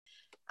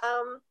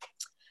Um,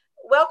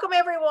 Welcome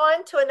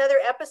everyone to another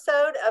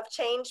episode of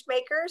Change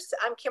Makers.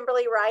 I'm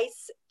Kimberly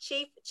Rice,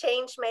 Chief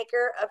Change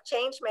Maker of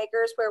Change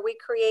Makers, where we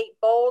create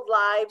bold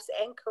lives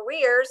and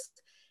careers,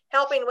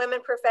 helping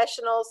women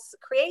professionals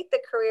create the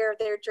career of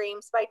their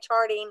dreams by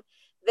charting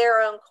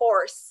their own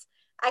course.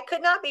 I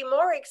could not be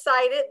more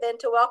excited than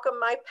to welcome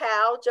my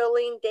pal,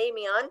 Jolene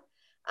Damian,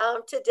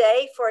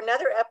 today for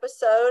another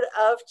episode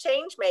of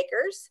Change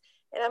Makers.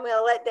 And I'm going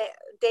to let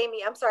I'm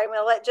going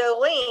to let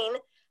Jolene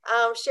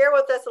share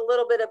with us a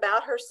little bit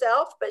about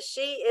herself. But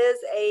she is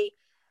a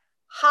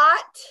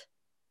hot,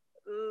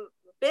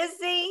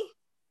 busy,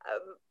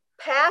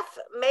 path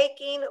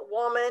making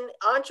woman,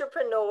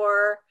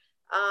 entrepreneur,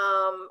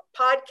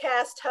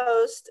 podcast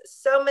host,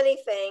 so many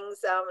things.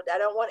 I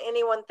don't want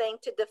any one thing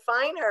to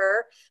define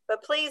her,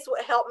 but please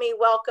help me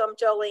welcome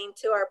Jolene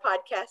to our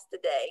podcast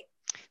today.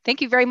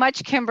 Thank you very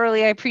much,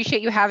 Kimberly. I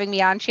appreciate you having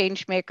me on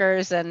Change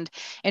Makers and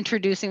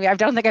introducing me. I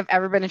don't think I've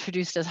ever been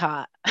introduced as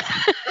hot.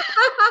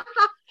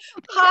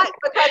 Hot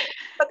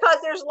because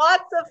there's a lot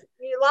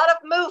of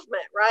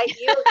movement, right?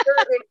 You're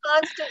in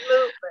constant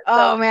movement.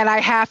 Oh man, I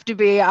have to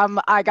be.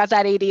 I got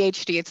that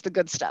ADHD. It's the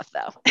good stuff,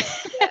 though.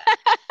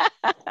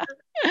 Yeah.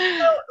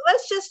 So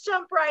let's just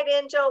jump right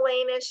in,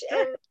 Jolene,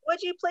 and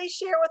would you please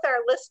share with our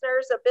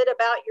listeners a bit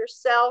about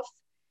yourself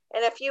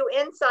and a few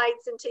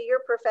insights into your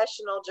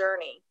professional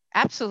journey?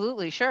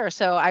 Absolutely, sure.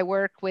 So I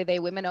work with a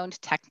women-owned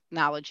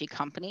technology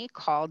company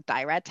called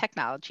Dyrad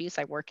Technologies.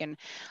 I work in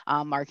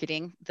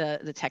marketing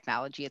the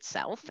technology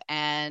itself,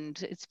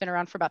 and it's been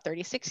around for about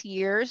 36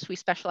 years. We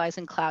specialize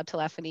in cloud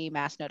telephony,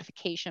 mass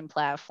notification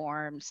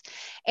platforms,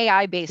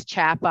 AI-based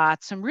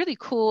chatbots, some really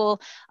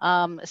cool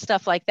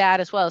stuff like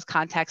that, as well as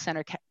contact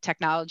center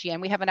technology.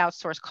 And we have an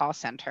outsourced call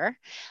center.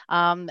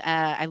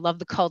 I love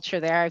the culture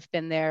there. I've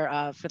been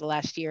there for the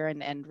last year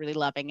and really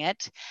loving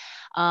it.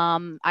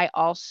 I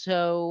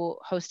also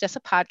hostess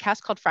a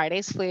podcast called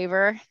Friday's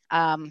Flavor.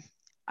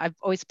 I've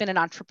always been an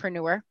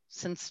entrepreneur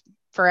since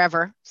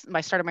forever. I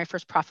started my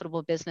first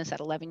profitable business at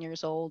 11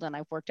 years old, and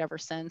I've worked ever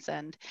since.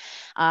 And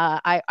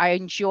I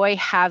enjoy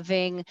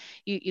having,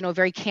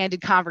 very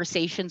candid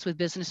conversations with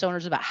business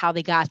owners about how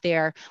they got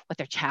there, what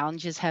their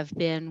challenges have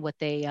been, what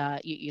they,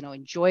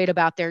 enjoyed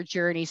about their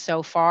journey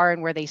so far,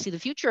 and where they see the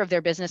future of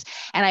their business.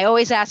 And I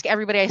always ask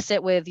everybody I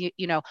sit with,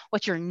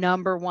 what's your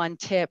number one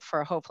tip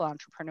for a hopeful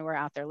entrepreneur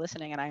out there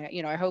listening? And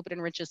I hope it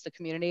enriches the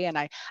community. And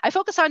I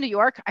focus on New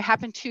York. I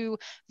happen to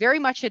very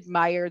much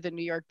admire the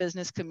New York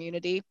business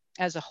community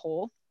as a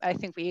whole. I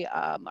think we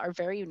are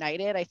very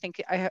united. I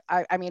think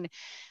I mean,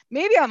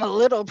 maybe I'm a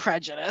little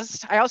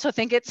prejudiced. I also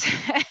think it's,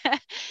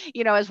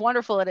 as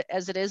wonderful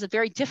as it is, a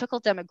very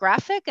difficult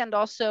demographic, and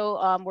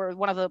also we're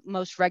one of the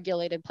most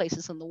regulated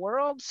places in the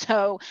world.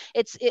 So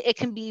it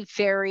can be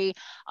very,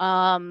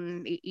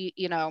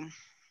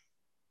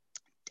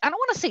 I don't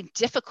want to say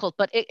difficult,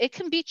 but it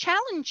can be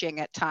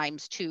challenging at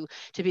times to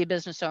be a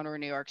business owner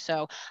in New York.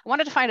 So I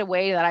wanted to find a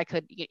way that I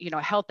could,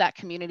 help that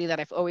community that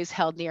I've always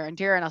held near and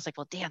dear. And I was like,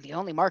 well, damn, the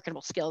only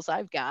marketable skills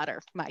I've got are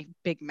my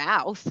big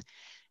mouth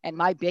and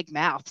my big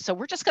mouth. So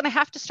we're just going to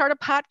have to start a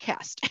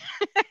podcast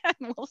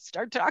and we'll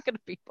start talking to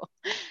people.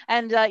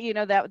 And,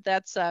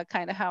 that's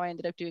kind of how I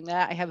ended up doing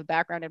that. I have a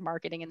background in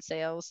marketing and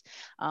sales,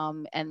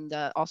 and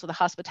also the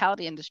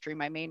hospitality industry.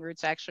 My main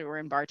roots actually were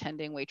in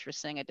bartending,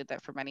 waitressing. I did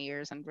that for many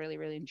years and really,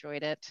 really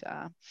enjoyed it.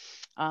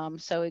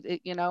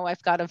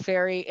 I've got a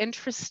very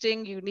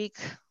interesting, unique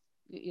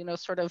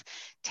sort of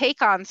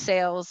take on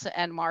sales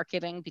and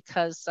marketing,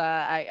 because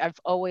I've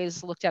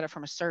always looked at it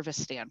from a service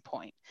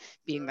standpoint,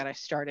 being that I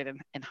started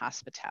in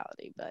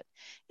hospitality. But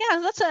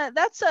yeah,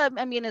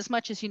 I mean, as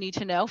much as you need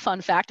to know.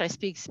 Fun fact, I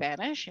speak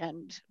Spanish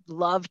and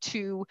love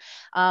to,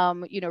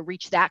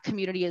 reach that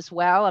community as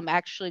well. I'm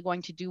actually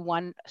going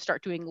to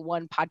start doing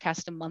one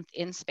podcast a month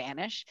in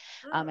Spanish,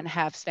 and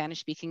have Spanish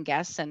speaking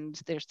guests. And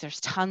there's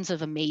tons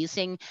of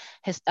amazing,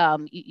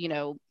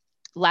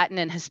 Latin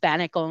and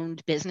Hispanic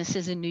owned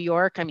businesses in New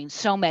York. I mean,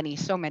 so many.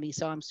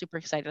 So I'm super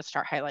excited to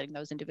start highlighting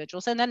those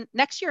individuals. And then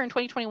next year in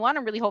 2021,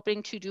 I'm really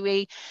hoping to do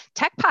a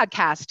tech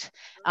podcast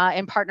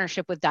in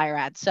partnership with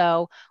Dyrad.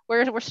 So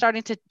we're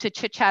starting to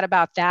chit chat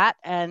about that.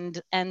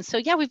 And so,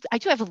 yeah, I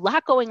do have a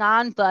lot going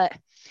on, but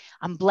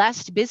I'm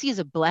blessed. Busy is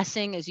a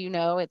blessing. As you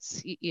know,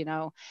 it's,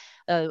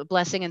 a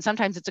blessing. And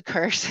sometimes it's a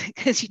curse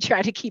because you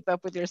try to keep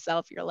up with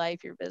yourself, your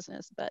life, your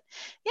business. But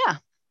yeah.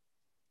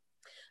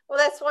 Well,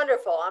 that's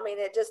wonderful. I mean,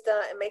 it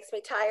makes me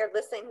tired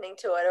listening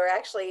to it, or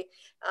actually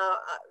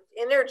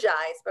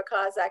energized,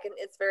 because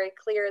it's very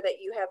clear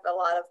that you have a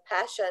lot of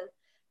passion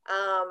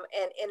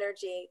and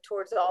energy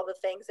towards all the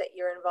things that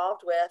you're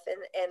involved with,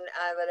 and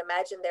I would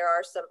imagine there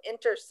are some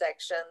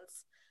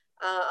intersections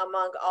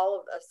among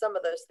all of some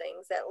of those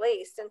things, at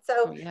least. And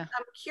so, Oh, yeah.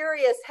 I'm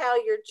curious how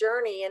your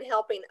journey in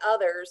helping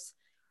others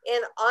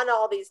on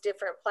all these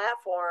different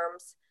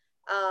platforms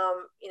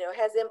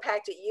has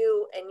impacted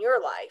you and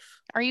your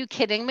life. Are you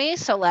kidding me?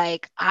 So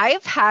like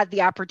I've had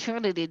the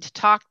opportunity to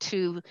talk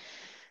to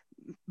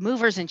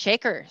movers and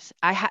shakers.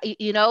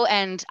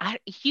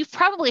 You've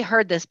probably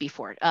heard this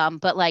before,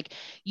 but like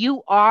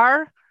you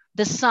are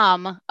the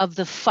sum of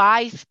the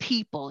 5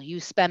 people you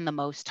spend the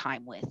most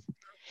time with.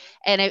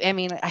 And I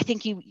mean, I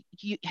think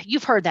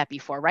you've heard that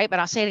before, right? But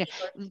I'll say it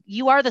again.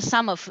 You are the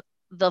sum of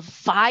the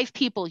 5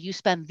 people you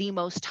spend the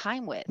most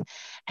time with.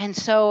 And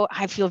so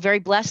I feel very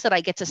blessed that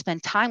I get to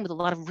spend time with a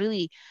lot of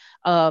really,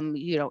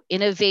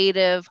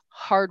 innovative,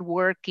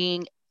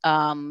 hardworking,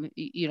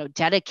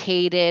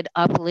 dedicated,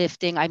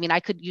 uplifting. I mean, I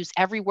could use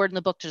every word in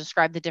the book to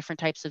describe the different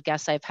types of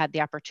guests I've had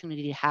the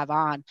opportunity to have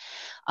on.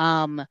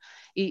 Um,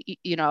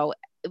 you know,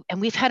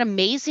 and we've had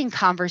amazing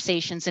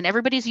conversations, and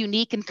everybody's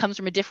unique and comes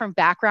from a different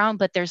background,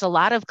 but there's a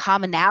lot of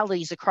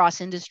commonalities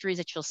across industries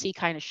that you'll see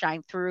kind of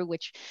shine through,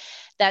 which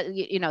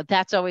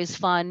that's always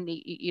fun,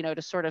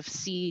 to sort of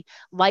see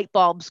light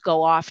bulbs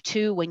go off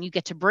too, when you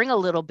get to bring a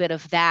little bit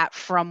of that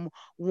from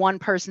one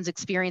person's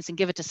experience and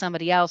give it to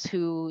somebody else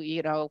who,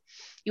 you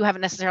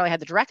haven't necessarily had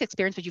the direct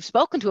experience, but you've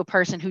spoken to a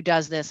person who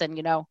does this.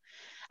 And,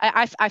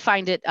 I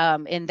find it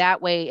in that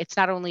way, it's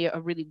not only a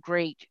really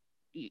great,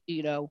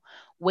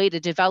 way to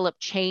develop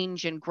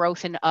change and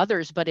growth in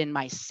others, but in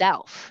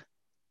myself.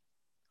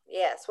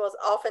 Yes, well,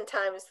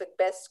 oftentimes the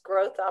best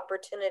growth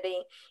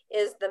opportunity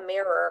is the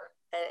mirror,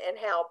 and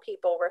how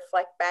people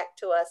reflect back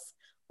to us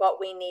what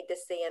we need to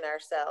see in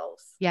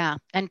ourselves. Yeah.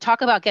 And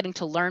talk about getting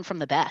to learn from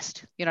the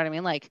best. You know what I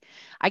mean? Like,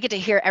 I get to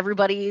hear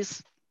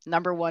everybody's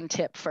number one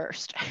tip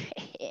first.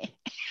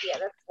 Yeah,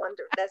 that's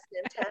wonderful. That's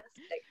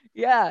fantastic.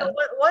 Yeah. So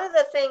one of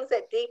the things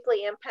that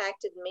deeply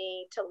impacted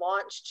me to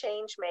launch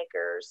Change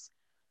Makers,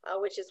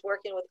 which is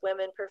working with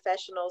women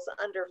professionals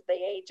under the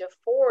age of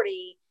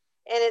 40,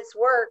 and its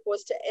work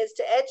is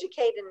to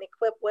educate and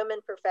equip women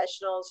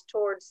professionals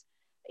towards,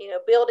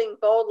 building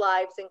bold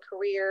lives and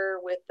career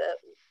with the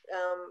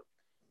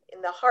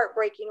in the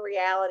heartbreaking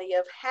reality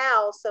of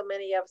how so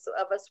many of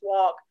us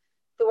walk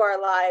through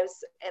our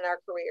lives and our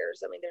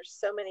careers. I mean, there's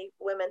so many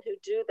women who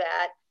do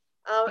that.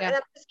 Yeah. And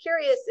I'm just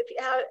curious if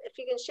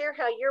you can share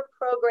how your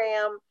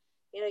program,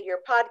 your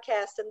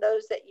podcast and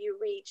those that you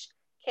reach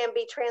can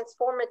be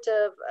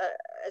transformative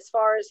as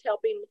far as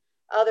helping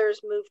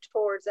others move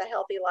towards a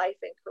healthy life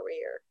and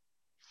career.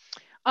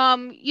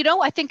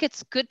 I think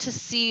it's good to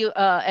see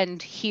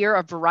and hear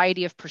a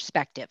variety of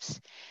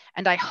perspectives.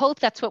 And I hope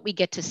that's what we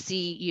get to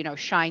see,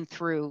 shine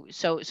through.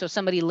 So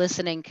somebody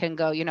listening can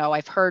go,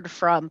 I've heard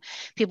from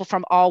people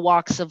from all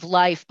walks of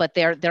life, but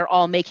they're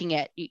all making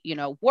it,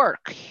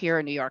 work here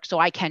in New York. So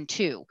I can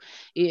too,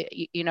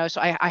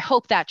 so I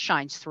hope that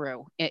shines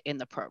through in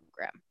the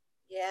program.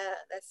 Yeah,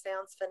 that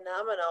sounds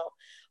phenomenal.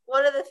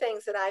 One of the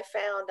things that I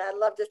found, I'd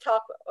love to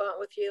talk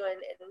with you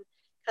and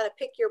kind of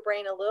pick your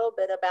brain a little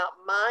bit about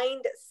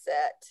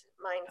mindset.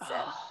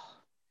 Oh.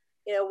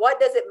 What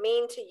does it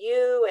mean to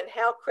you, and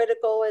how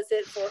critical is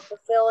it for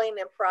fulfilling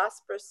and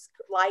prosperous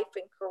life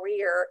and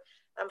career?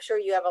 I'm sure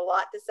you have a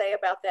lot to say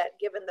about that,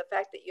 given the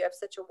fact that you have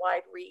such a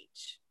wide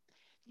reach.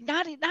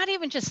 Not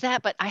even just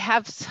that, but I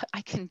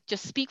can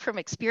just speak from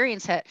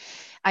experience that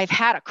I've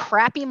had a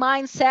crappy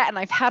mindset and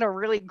I've had a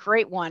really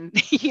great one,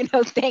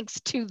 thanks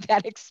to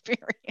that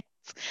experience.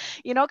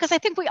 Because I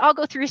think we all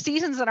go through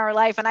seasons in our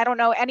life, and I don't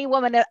know any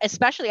woman,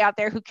 especially out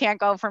there, who can't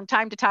go from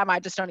time to time. I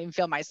just don't even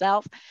feel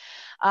myself.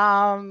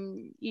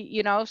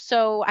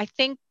 So I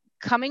think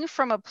coming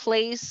from a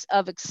place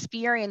of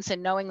experience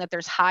and knowing that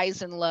there's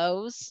highs and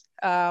lows.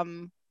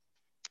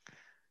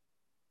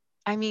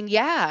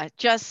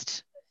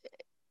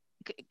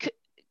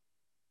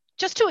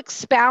 Just to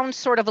expound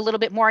sort of a little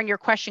bit more on your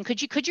question,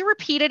 could you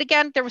repeat it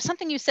again? There was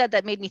something you said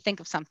that made me think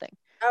of something.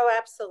 Oh,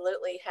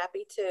 absolutely.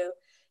 Happy to.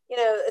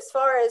 As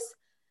far as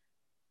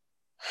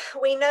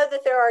we know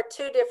that there are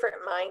two different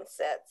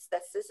mindsets.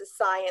 This is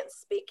science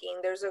speaking.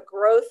 There's a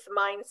growth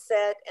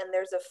mindset and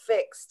there's a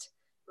fixed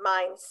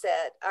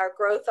mindset. Our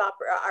growth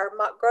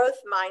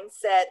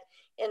mindset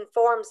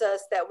informs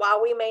us that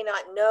while we may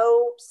not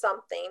know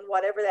something,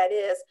 whatever that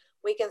is,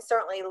 we can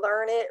certainly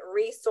learn it,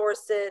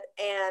 resource it,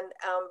 and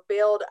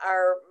build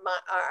our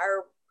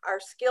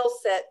skill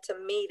set to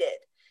meet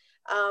it.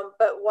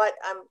 But what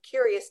I'm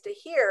curious to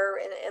hear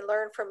and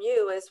learn from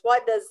you is,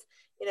 what does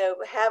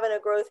having a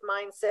growth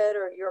mindset,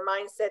 or your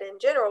mindset in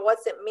general,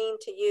 what's it mean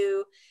to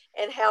you,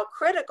 and how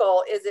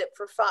critical is it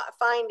for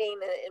finding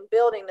and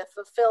building a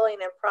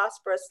fulfilling and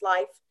prosperous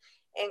life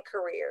and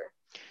career?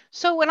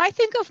 So when I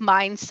think of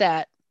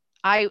mindset,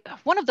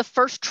 one of the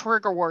first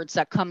trigger words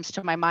that comes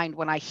to my mind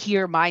when I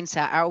hear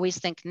mindset, I always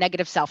think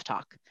negative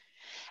self-talk.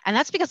 And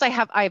that's because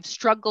I've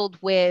struggled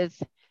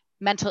with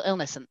mental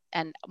illness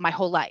and my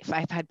whole life.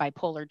 I've had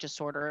bipolar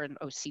disorder and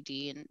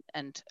OCD,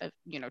 and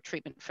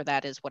treatment for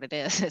that is what it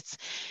is.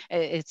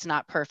 It's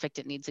not perfect.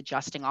 It needs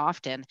adjusting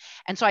often.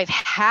 And so I've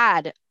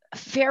had a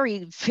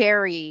very,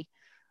 very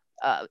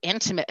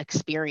intimate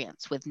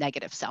experience with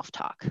negative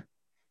self-talk,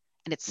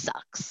 and it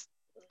sucks.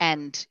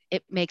 And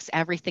it makes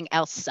everything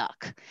else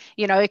suck.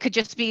 It could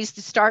just be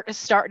to start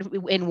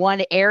in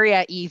one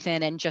area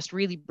even, and just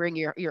really bring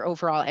your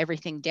overall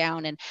everything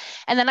down. And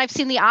then I've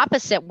seen the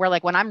opposite, where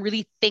like when I'm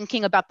really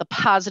thinking about the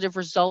positive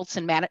results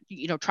and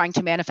trying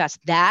to manifest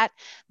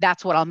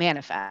that's what I'll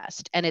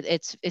manifest. And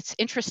it's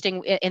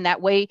interesting in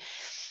that way.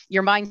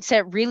 Your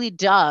mindset really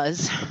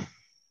does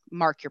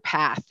mark your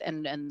path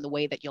and the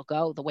way that you'll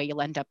go, the way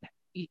you'll end up,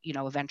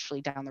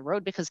 eventually down the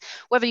road. Because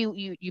whether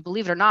you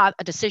believe it or not,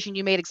 a decision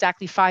you made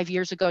exactly 5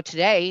 years ago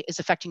today is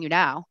affecting you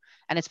now,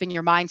 and it's been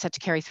your mindset to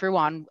carry through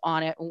on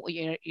it,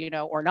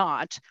 or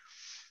not.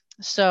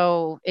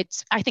 So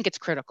I think it's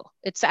critical.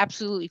 It's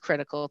absolutely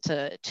critical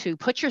to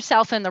put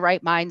yourself in the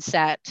right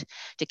mindset,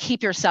 to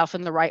keep yourself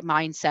in the right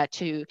mindset,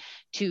 to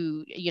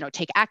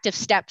take active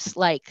steps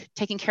like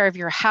taking care of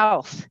your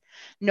health,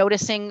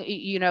 noticing,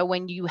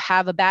 when you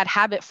have a bad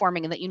habit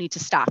forming and that you need to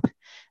stop,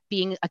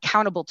 being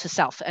accountable to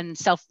self and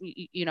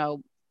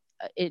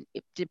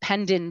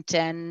dependent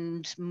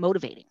and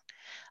motivating,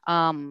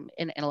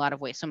 in a lot of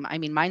ways. So,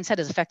 mindset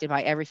is affected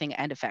by everything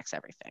and affects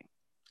everything.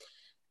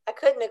 I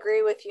couldn't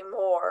agree with you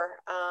more.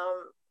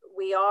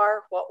 We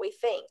are what we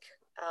think.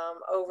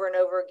 Over and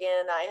over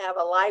again, I have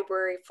a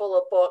library full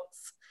of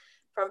books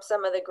from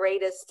some of the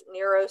greatest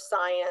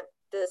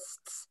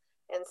neuroscientists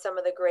and some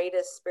of the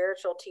greatest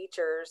spiritual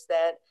teachers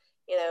that,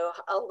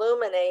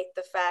 illuminate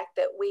the fact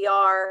that we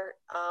are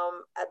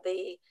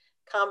the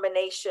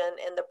combination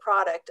and the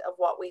product of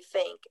what we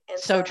think. And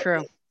so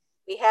true.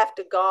 We have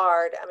to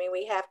guard.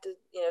 We have to,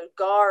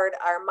 guard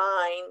our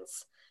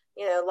minds,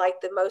 like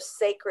the most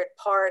sacred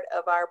part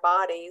of our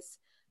bodies,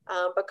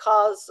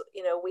 because,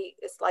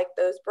 it's like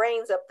those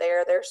brains up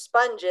there, they're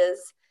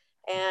sponges.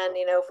 And,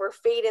 if we're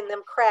feeding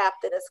them crap,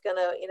 then it's going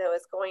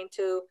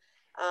to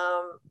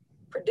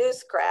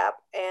produce crap.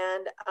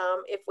 And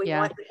if we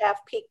want to have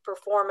peak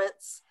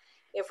performance,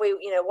 if we,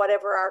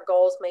 whatever our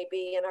goals may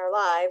be in our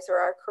lives or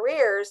our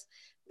careers,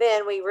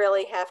 then we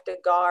really have to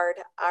guard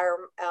our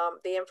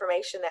the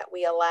information that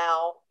we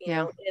allow, in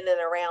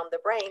and around the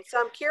brain. So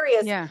I'm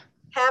curious,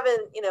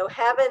 having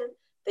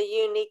the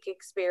unique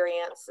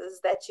experiences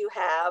that you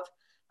have,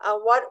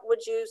 what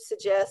would you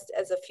suggest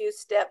as a few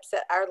steps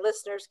that our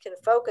listeners can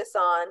focus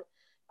on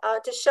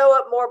to show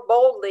up more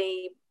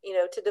boldly,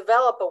 to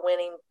develop a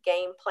winning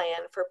game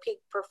plan for peak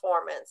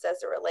performance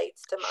as it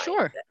relates to mindset?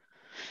 Sure.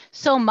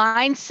 So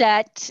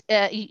mindset,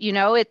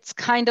 it's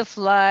kind of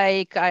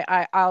like,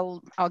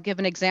 I'll give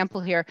an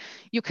example here.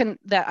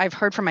 That I've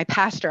heard from my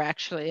pastor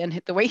actually,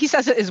 and the way he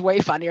says it is way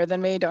funnier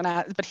than me. Don't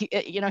ask, but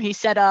he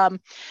said,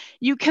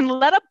 you can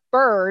let a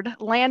bird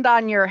land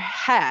on your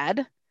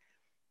head,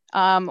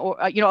 or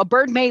a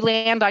bird may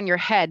land on your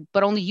head,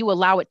 but only you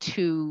allow it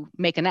to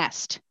make a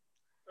nest.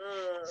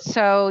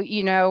 So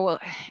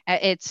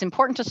it's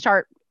important to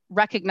start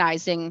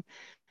recognizing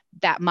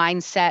that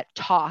mindset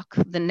talk,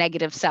 the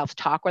negative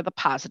self-talk or the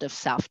positive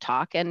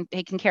self-talk, and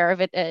taking care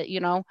of it,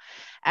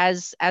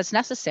 as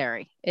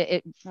necessary.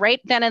 It right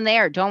then and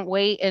there. Don't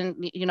wait.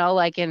 And,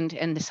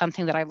 and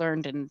something that I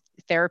learned in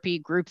therapy,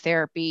 group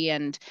therapy,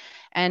 and,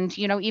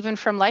 even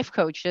from life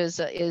coaches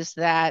is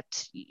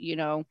that,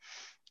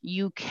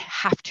 you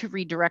have to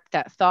redirect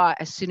that thought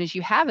as soon as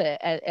you have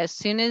it. As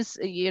soon as,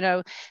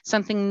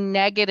 something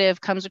negative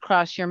comes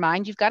across your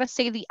mind, you've got to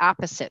say the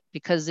opposite,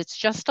 because it's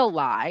just a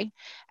lie.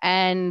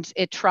 And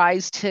it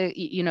tries to,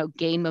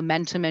 gain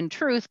momentum and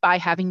truth by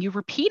having you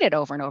repeat it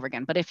over and over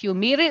again. But if you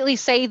immediately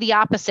say the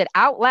opposite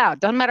out loud,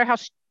 doesn't matter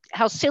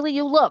how silly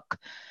you look,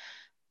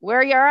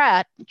 where you're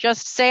at,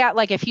 just say it.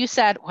 Like if you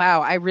said, wow,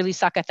 I really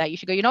suck at that, you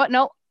should go, you know what?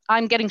 No,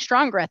 I'm getting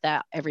stronger at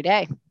that every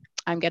day.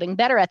 I'm getting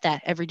better at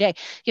that every day.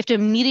 You have to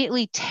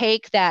immediately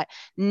take that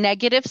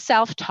negative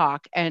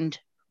self-talk and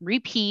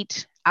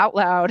repeat out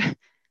loud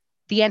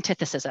the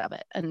antithesis of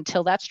it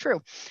until that's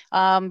true.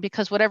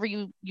 Because whatever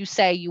you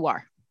say, you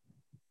are.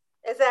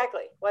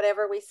 Exactly.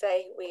 Whatever we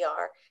say, we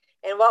are.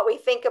 And what we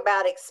think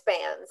about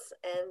expands.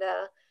 And,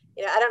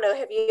 I don't know,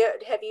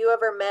 have you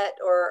ever met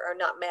or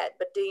not met,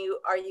 but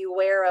are you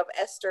aware of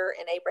Esther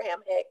and Abraham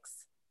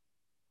Hicks?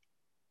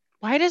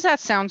 Why does that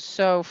sound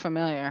so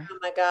familiar? Oh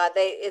my God,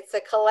 it's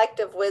a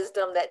collective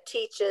wisdom that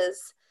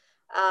teaches,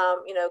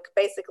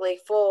 basically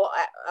full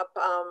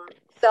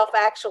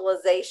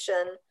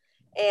self-actualization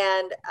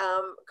and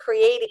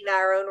creating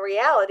our own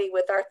reality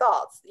with our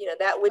thoughts.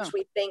 That which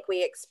we think,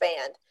 we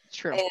expand.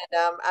 True. And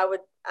I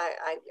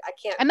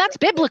can't. And that's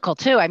biblical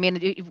too. I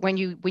mean, when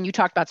you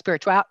talked about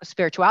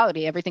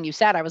spirituality, everything you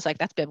said, I was like,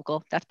 that's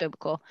biblical. That's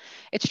biblical.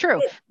 It's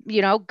true.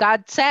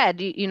 God said,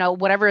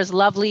 whatever is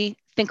lovely,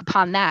 think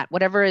upon that.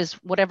 Whatever is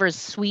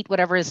sweet,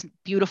 whatever is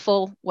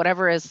beautiful,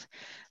 whatever is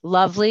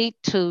lovely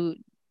to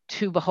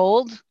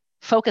behold,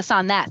 focus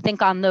on that.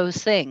 Think on those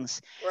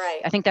things.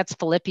 Right. I think that's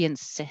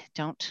Philippians.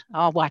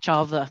 I'll watch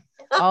all the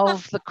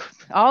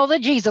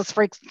Jesus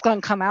freaks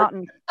gonna come out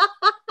and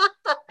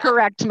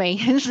correct me.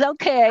 It's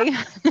okay.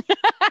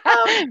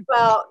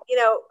 Well,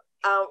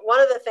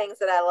 one of the things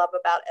that I love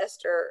about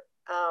Esther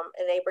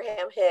and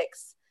Abraham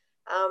Hicks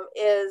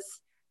is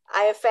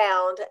I have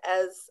found,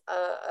 as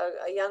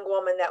a young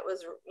woman that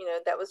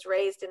was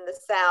raised in the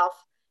South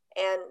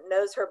and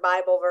knows her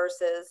Bible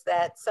verses,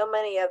 that so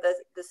many of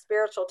the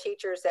spiritual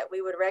teachers that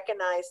we would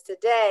recognize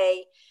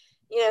today,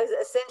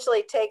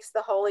 essentially takes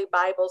the Holy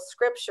Bible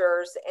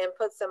scriptures and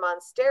puts them on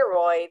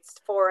steroids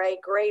for a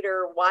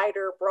greater,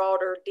 wider,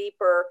 broader,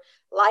 deeper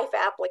life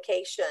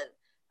application.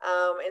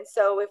 And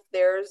so if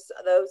there's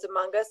those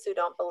among us who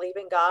don't believe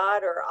in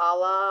God or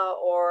Allah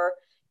or,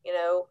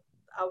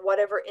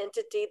 whatever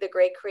entity, the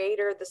great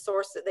creator, the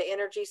source, the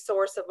energy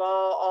source of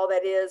all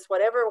that is,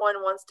 whatever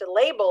one wants to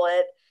label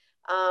it,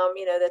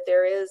 that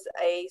there is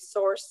a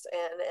source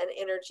and an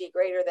energy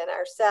greater than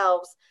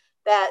ourselves,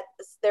 that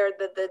they're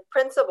the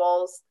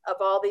principles of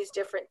all these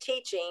different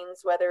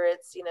teachings, whether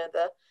it's,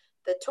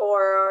 the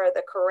Torah or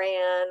the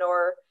Quran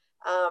or,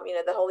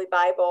 the Holy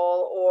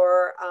Bible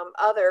or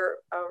other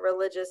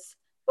religious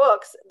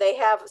books, they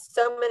have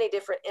so many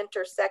different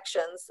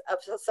intersections of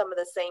some of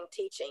the same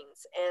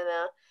teachings.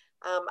 And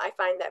I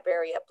find that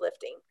very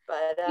uplifting.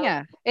 But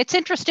yeah, it's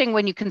interesting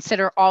when you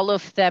consider all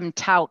of them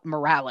tout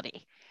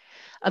morality.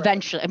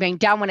 Eventually, right. I mean,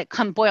 down when it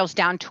boils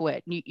down to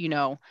it,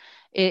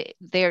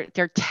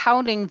 they're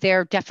touting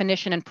their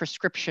definition and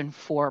prescription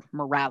for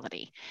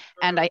morality,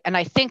 mm-hmm. and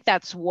I think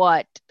that's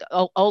what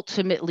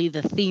ultimately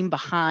the theme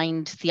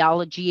behind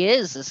theology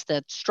is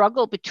the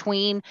struggle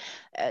between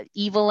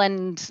evil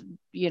and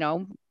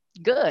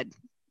good.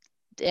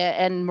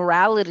 And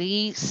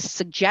morality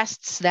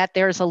suggests that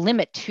there's a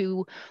limit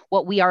to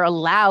what we are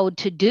allowed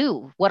to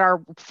do, what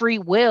our free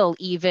will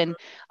even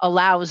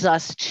allows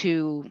us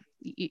to,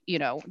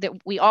 that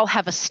we all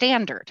have a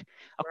standard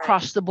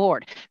across right. the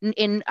board.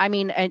 And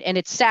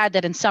it's sad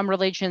that in some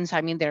religions,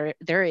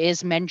 there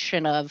is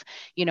mention of,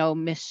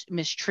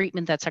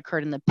 mistreatment that's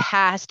occurred in the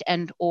past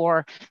and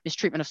or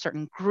mistreatment of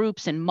certain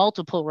groups in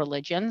multiple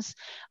religions,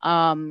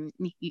 but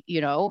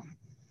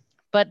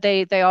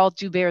they all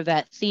do bear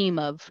that theme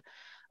of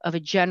a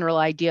general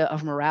idea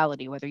of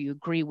morality, whether you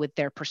agree with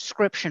their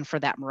prescription for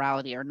that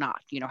morality or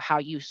not, how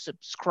you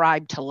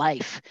subscribe to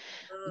life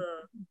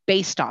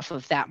based off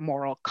of that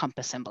moral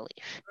compass and belief.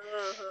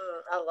 Mm-hmm.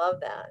 I love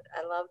that.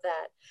 I love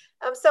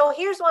that. So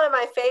here's one of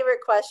my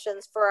favorite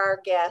questions for our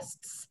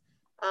guests.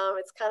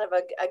 It's kind of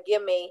a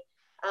gimme.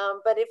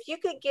 But if you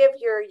could give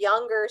your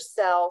younger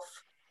self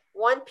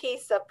one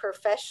piece of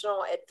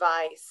professional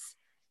advice,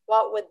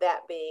 what would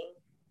that be?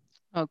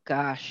 Oh,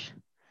 gosh.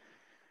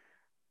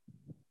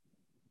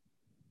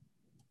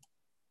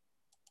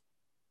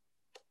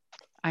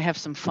 I have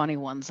some funny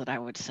ones that I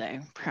would say.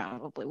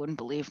 Probably wouldn't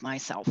believe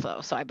myself,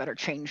 though, so I better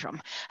change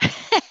them.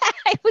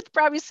 I would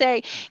probably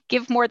say,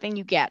 give more than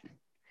you get.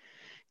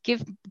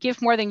 Give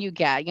more than you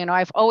get.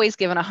 I've always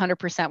given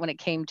 100% when it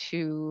came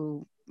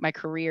to my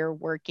career,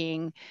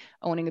 working,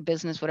 owning a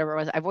business, whatever it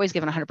was. I've always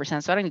given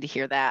 100%, so I don't need to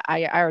hear that.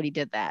 I already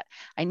did that.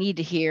 I need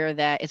to hear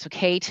that it's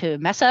okay to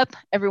mess up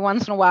every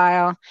once in a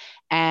while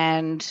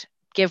and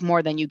give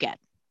more than you get.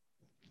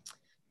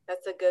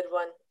 That's a good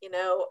one.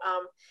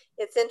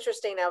 It's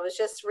interesting. I was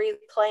just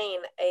replaying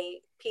a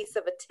piece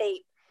of a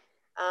tape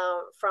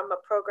from a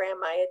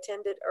program I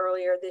attended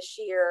earlier this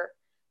year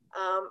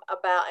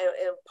about,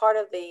 and part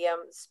of the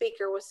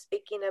speaker was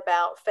speaking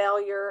about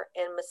failure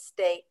and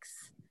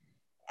mistakes,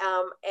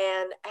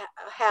 and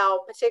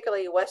how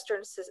particularly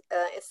Western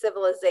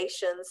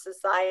civilizations,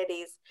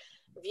 societies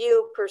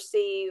view,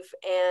 perceive,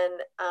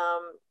 and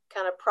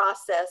kind of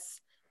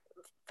process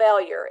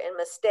failure and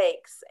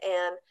mistakes.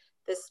 And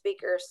the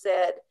speaker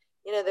said,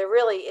 there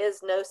really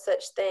is no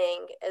such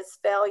thing as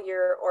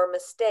failure or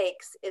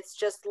mistakes. It's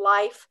just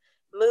life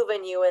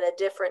moving you in a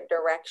different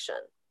direction.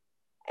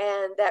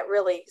 And that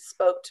really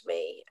spoke to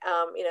me,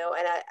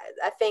 and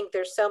I think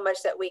there's so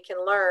much that we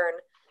can learn,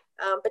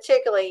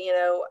 particularly,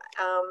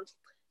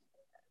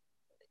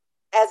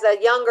 as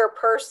a younger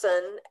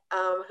person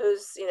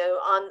who's,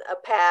 on a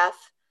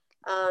path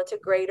to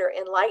greater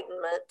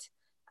enlightenment.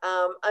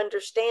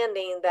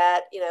 Understanding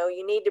that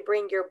you need to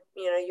bring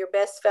your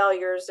best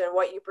failures and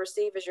what you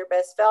perceive as your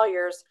best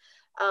failures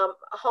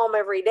home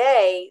every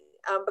day,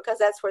 because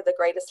that's where the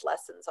greatest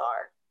lessons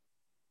are.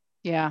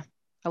 Yeah,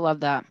 I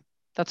love that.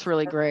 That's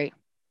really great.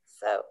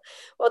 So,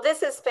 well,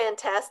 this is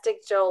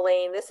fantastic,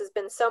 Jolene. This has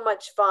been so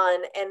much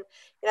fun, and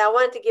I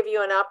wanted to give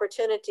you an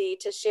opportunity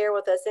to share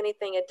with us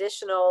anything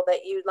additional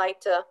that you'd like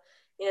to,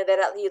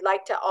 that you'd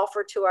like to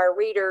offer to our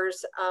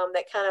readers,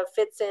 that kind of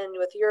fits in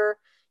with your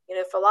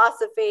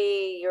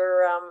philosophy,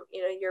 your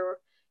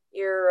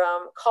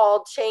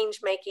called change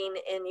making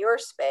in your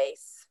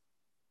space.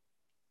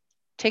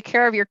 Take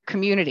care of your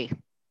community.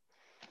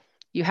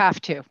 You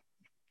have to.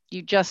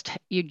 You just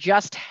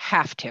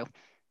have to.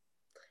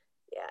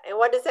 Yeah. And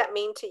what does that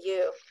mean to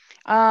you?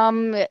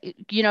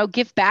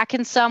 Give back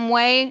in some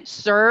way,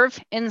 serve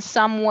in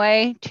some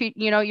way to,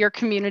 your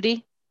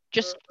community.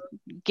 Just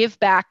give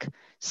back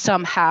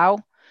somehow,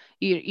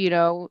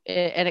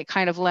 and it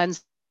kind of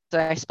lends,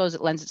 I suppose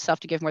it lends itself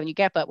to give more than you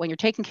get. But when you're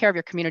taking care of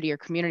your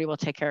community will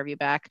take care of you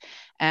back.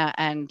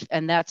 And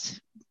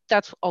that's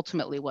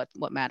ultimately what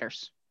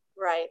matters.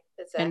 Right.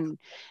 Exactly.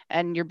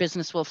 And your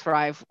business will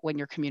thrive when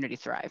your community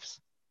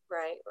thrives.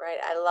 Right.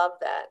 I love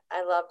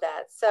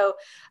that. So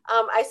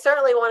I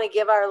certainly want to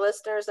give our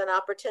listeners an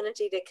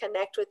opportunity to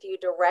connect with you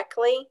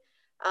directly.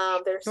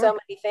 There's so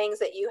many things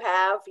that you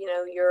have,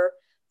 your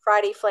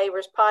Friday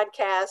Flavors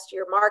podcast,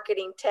 your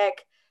marketing tech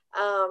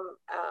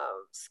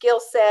skill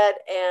set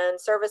and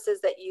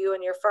services that you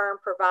and your firm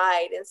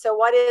provide. And so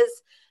what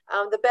is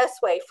the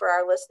best way for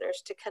our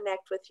listeners to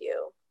connect with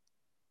you?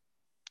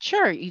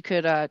 Sure. You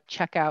could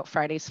check out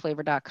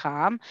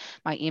fridaysflavor.com.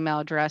 My email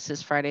address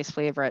is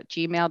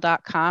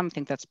fridaysflavor@gmail.com. I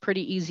think that's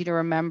pretty easy to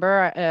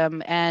remember.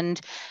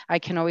 And I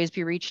can always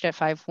be reached at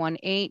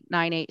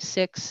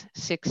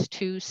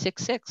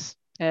 518-986-6266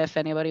 if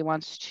anybody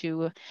wants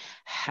to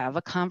have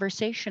a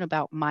conversation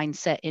about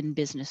mindset in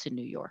business in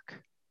New York.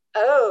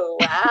 Oh,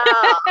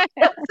 wow.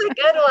 That's a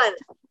good one.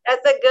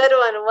 That's a good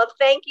one. Well,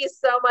 thank you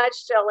so much,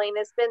 Jolene.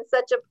 It's been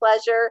such a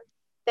pleasure.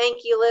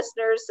 Thank you,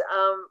 listeners,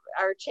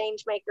 our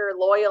Changemaker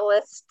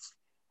loyalists.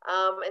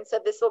 And so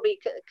this will be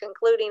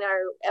concluding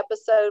our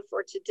episode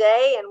for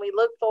today, and we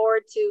look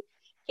forward to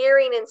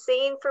hearing and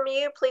seeing from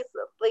you. Please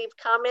leave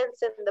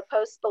comments in the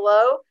post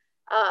below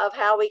of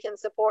how we can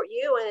support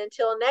you. And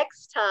until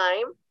next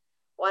time,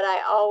 what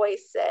I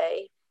always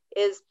say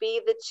is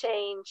be the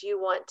change you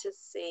want to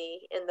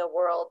see in the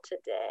world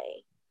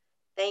today.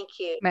 Thank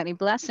you. Many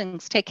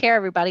blessings. Take care,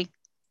 everybody.